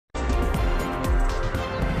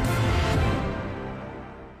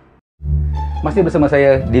Masih bersama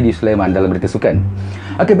saya, Didi Sulaiman dalam Berita Sukan.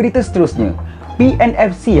 Okey, berita seterusnya. PN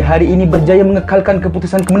F.C hari ini berjaya mengekalkan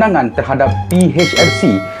keputusan kemenangan terhadap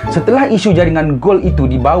PHFC setelah isu jaringan gol itu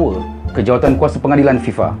dibawa ke jawatan kuasa pengadilan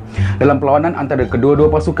FIFA. Dalam perlawanan antara kedua-dua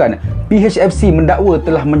pasukan, PHFC mendakwa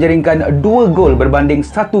telah menjaringkan 2 gol berbanding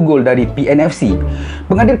 1 gol dari PN F.C.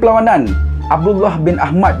 Pengadil perlawanan Abdullah bin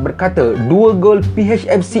Ahmad berkata 2 gol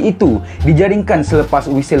PHFC itu dijaringkan selepas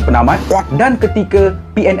wisil penamat dan ketika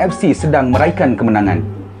PN F.C sedang meraihkan kemenangan.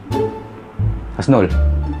 Hasnul,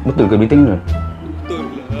 betul ke berita ni? Betul lah.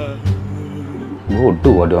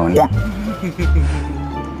 Bodoh ada orang ni.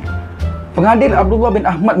 Pengadil Abdullah bin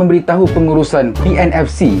Ahmad memberitahu pengurusan PN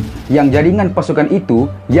F.C yang jaringan pasukan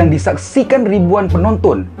itu yang disaksikan ribuan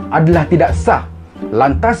penonton adalah tidak sah.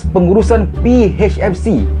 Lantas pengurusan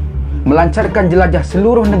PHFC melancarkan jelajah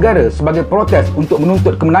seluruh negara sebagai protes untuk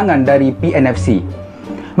menuntut kemenangan dari PN F.C.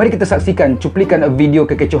 Mari kita saksikan cuplikan video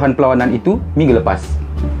kekecohan perlawanan itu minggu lepas.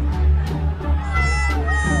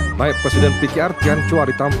 Naib Presiden PKR Tian Chua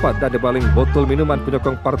ditampat dan dibaling botol minuman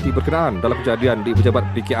penyokong parti berkenaan dalam kejadian di pejabat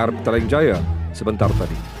PKR Petaling Jaya sebentar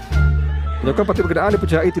tadi. Penyokong parti berkenaan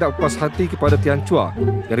dipercayai tidak puas hati kepada Tian Chua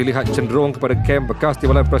yang dilihat cenderung kepada kem bekas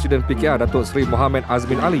Timbalan Presiden PKR Datuk Seri Mohamed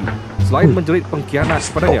Azmin Ali selain menjerit pengkhianat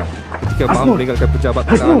kepadanya ketika mahu meninggalkan pejabat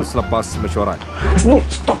berkenaan selepas mesyuarat. Hasnul,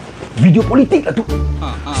 stop! Video politik lah tu.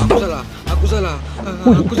 Aku salah. Aku salah.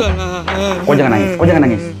 Oh, jangan nangis. Oh, jangan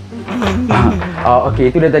nangis. Okey,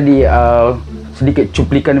 itu dah tadi sedikit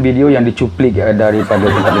cuplikan video yang dicuplik daripada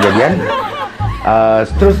tempat kejadian.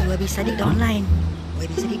 Terus YB Syed dah online.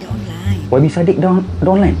 YB Syed dah online. YB Syed dah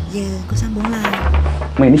online? Ya, kau sambunglah.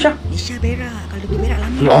 Main Nisha? Nisha berak. Kalau dia berak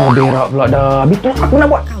lama. Ya, berak pula dah. Habis tu aku nak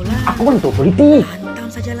buat. Kau lah. Aku bentuk politik. Hantam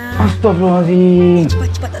sajalah. Astagfirullahaladzim.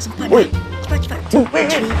 Cepat-cepat tak sempat. Oi. Cepat-cepat.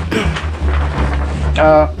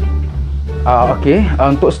 Okey,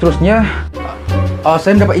 untuk seterusnya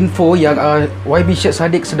saya mendapat info yang YB Syed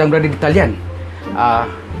Saddiq sedang berada di talian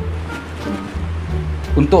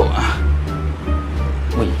untuk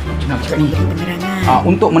macam mana cakap ni?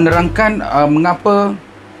 Untuk menerangkan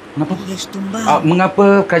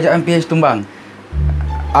mengapa kerajaan PH tumbang.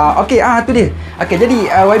 Okey, tu dia. Okey, jadi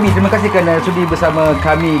YB, terima kasih kerana sudi bersama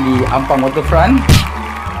kami di Ampang Waterfront.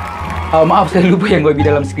 Maaf, saya lupa yang YB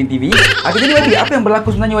dalam skrin TV. Jadi YB, apa yang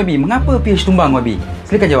berlaku sebenarnya YB? Mengapa PH tumbang YB?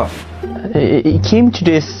 Silakan jawab. It came to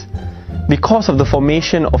this because of the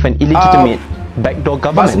formation of an illegitimate backdoor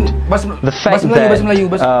government. The fact that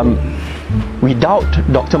without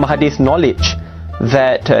Dr. Mahathir's knowledge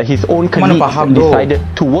that his own colleagues decided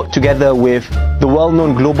to work together with the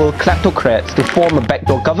well-known global kleptocrats to form a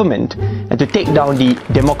backdoor government and to take down the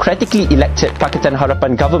democratically elected Pakatan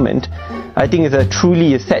Harapan government, I think it's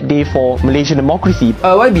truly a sad day for Malaysian democracy.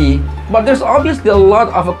 YB, but there's obviously a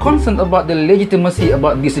lot of concern about the legitimacy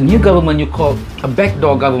about this new government you call a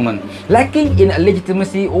backdoor government. Lacking in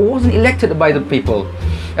legitimacy or wasn't elected by the people.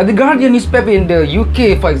 The Guardian newspaper in the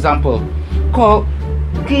UK, for example, called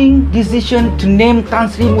King decision to name Tan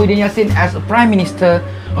Sri Muhyiddin Yassin as a Prime Minister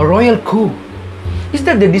a royal coup. Is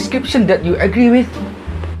that the description that you agree with?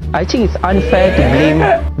 I think it's unfair to blame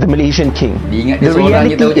the Malaysian king. The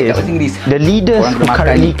reality is the leaders who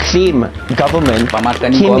currently claim government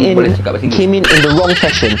came in the wrong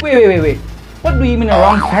fashion. Wait. What do you mean a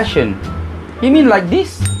wrong fashion? You mean like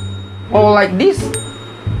this? Or like this?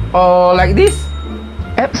 Or like this?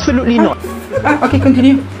 Absolutely not. Okay,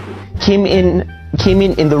 continue. Came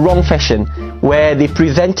in the wrong fashion, where they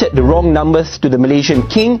presented the wrong numbers to the Malaysian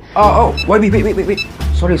king. Wait.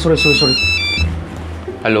 Sorry.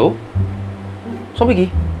 Hello? Siapa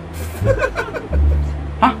lagi?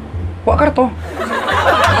 Hah? Wak karto?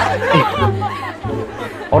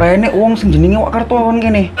 Orang ini uang sejenisnya wak karto kan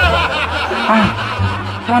gini.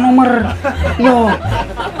 Salah nomor. Yo.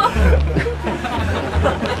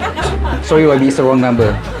 Sorry YB, it's the wrong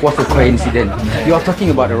number. What a coincidence. You are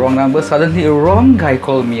talking about the wrong number, suddenly a wrong guy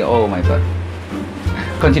called me. Oh my god.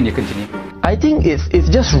 Continue. I think it's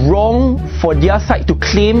just wrong for their side to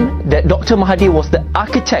claim that Dr. Mahathir was the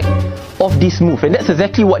architect of this move, and that's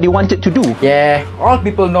exactly what they wanted to do. Yeah, all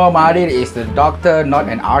people know Mahathir is the doctor, not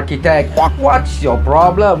an architect. What's your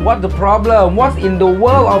problem? What's the problem? What's in the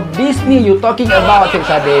world of Disney you talking about, Syed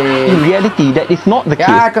Saddiq? In reality, that is not the case.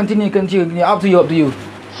 Yeah, continue. Up to you.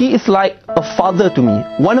 He is like a father to me.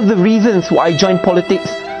 One of the reasons why I joined politics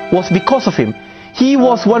was because of him. He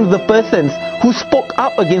was one of the persons who spoke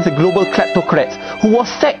up against the global kleptocrats, who was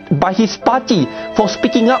sacked by his party for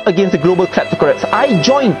speaking up against the global kleptocrats. I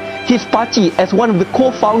joined his party as one of the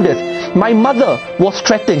co-founders. My mother was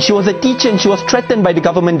threatened. She was a teacher and she was threatened by the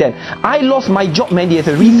government then. I lost my job, Mandy, as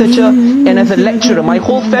a researcher and as a lecturer. My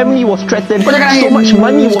whole family was threatened. So much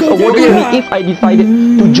money was awarded to me if I decided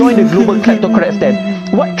to join the global kleptocrats then.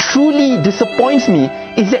 What truly disappoints me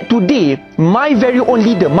is that today, my very own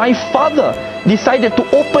leader, my father, decided to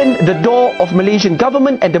open the door of Malaysian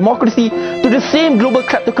government and democracy to the same global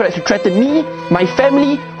kleptocrats who threatened me, my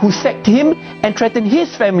family, who sacked him and threatened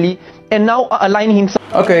his family, and now are aligning himself.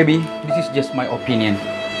 Okay, AB, this is just my opinion.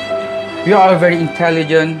 You are a very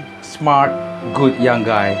intelligent, smart, good young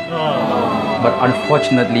guy. But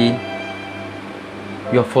unfortunately,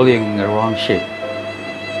 you are following the wrong shape.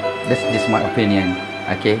 That's just my opinion.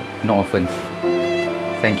 Okay, no offense.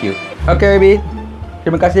 Thank you. Okay, AB.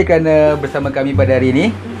 Terima kasih kerana bersama kami pada hari ini.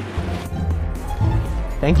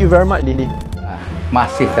 Thank you very much, Lily.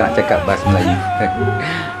 Masih tak nak cakap bahasa Melayu.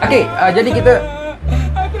 Okay, jadi kita...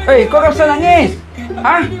 kau rasa nangis?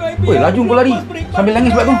 Woi, laju kau lari sambil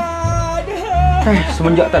nangis pula tu.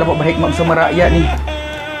 Semenjak tak dapat berhikmat bersama rakyat ni,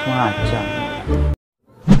 macam